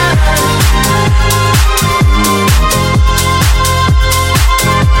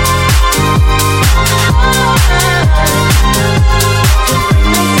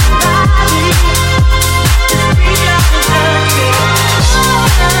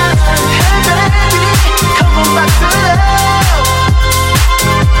 Hey baby, come on back to love.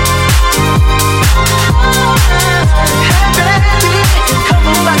 Hey baby, come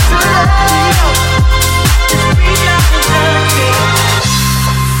on back to love.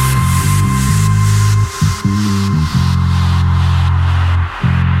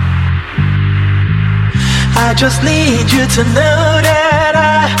 I just need you to know that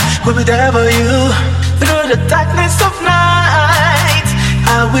I will be there for you through the darkness of night.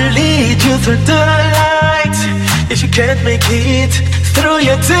 I will lead you through the light if you can't make it through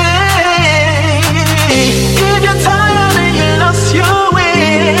your day. If you're tired and you lost your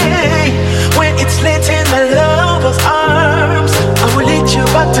way, when it's late in my lover's arms, I will lead you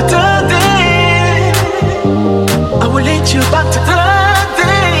back to the day. I will lead you back to the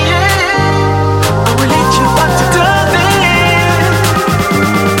day. I will lead you back to the day.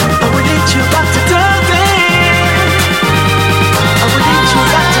 I will lead you back to the day. I will lead you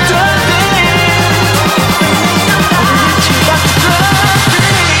back to the day. I will lead you back to the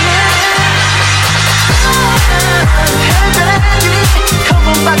day. Hey baby, come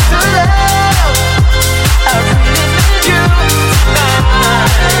on back to love. I really need you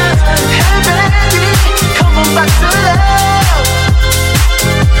tonight. Hey baby, come on back to love.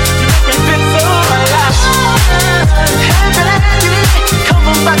 You make me feel so alive. Hey baby, come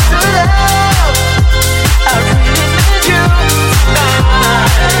on back to love. I really need you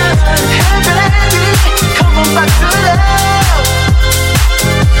tonight. Hey baby, come on back to love.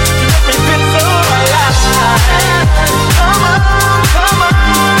 You make me feel so alive. Come on, come on,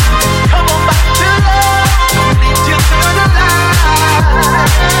 come on back to love. I will lead you to the light.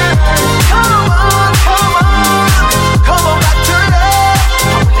 Come on, come on, come on back to love.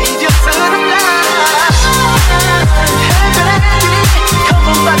 I will lead you to the light. Hey baby, come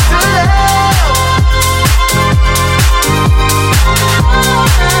on back to love.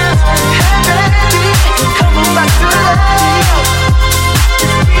 Hey baby, come on back to love.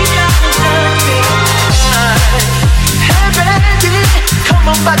 Hey baby, come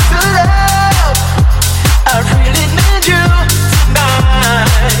on back to love. I really need you tonight.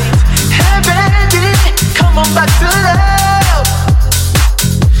 Hey baby, come on back to love.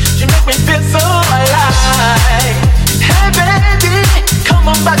 You make me feel so alive. Hey baby, come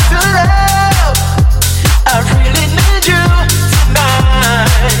on back to love. I really need you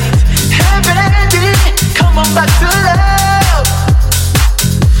tonight. Hey baby, come on back to love.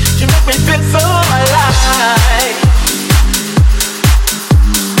 You make me feel so alive.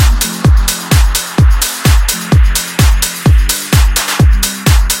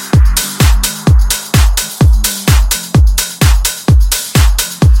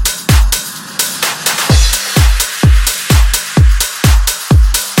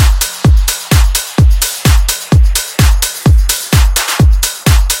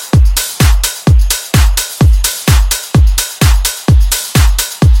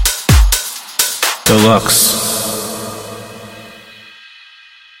 Deluxe.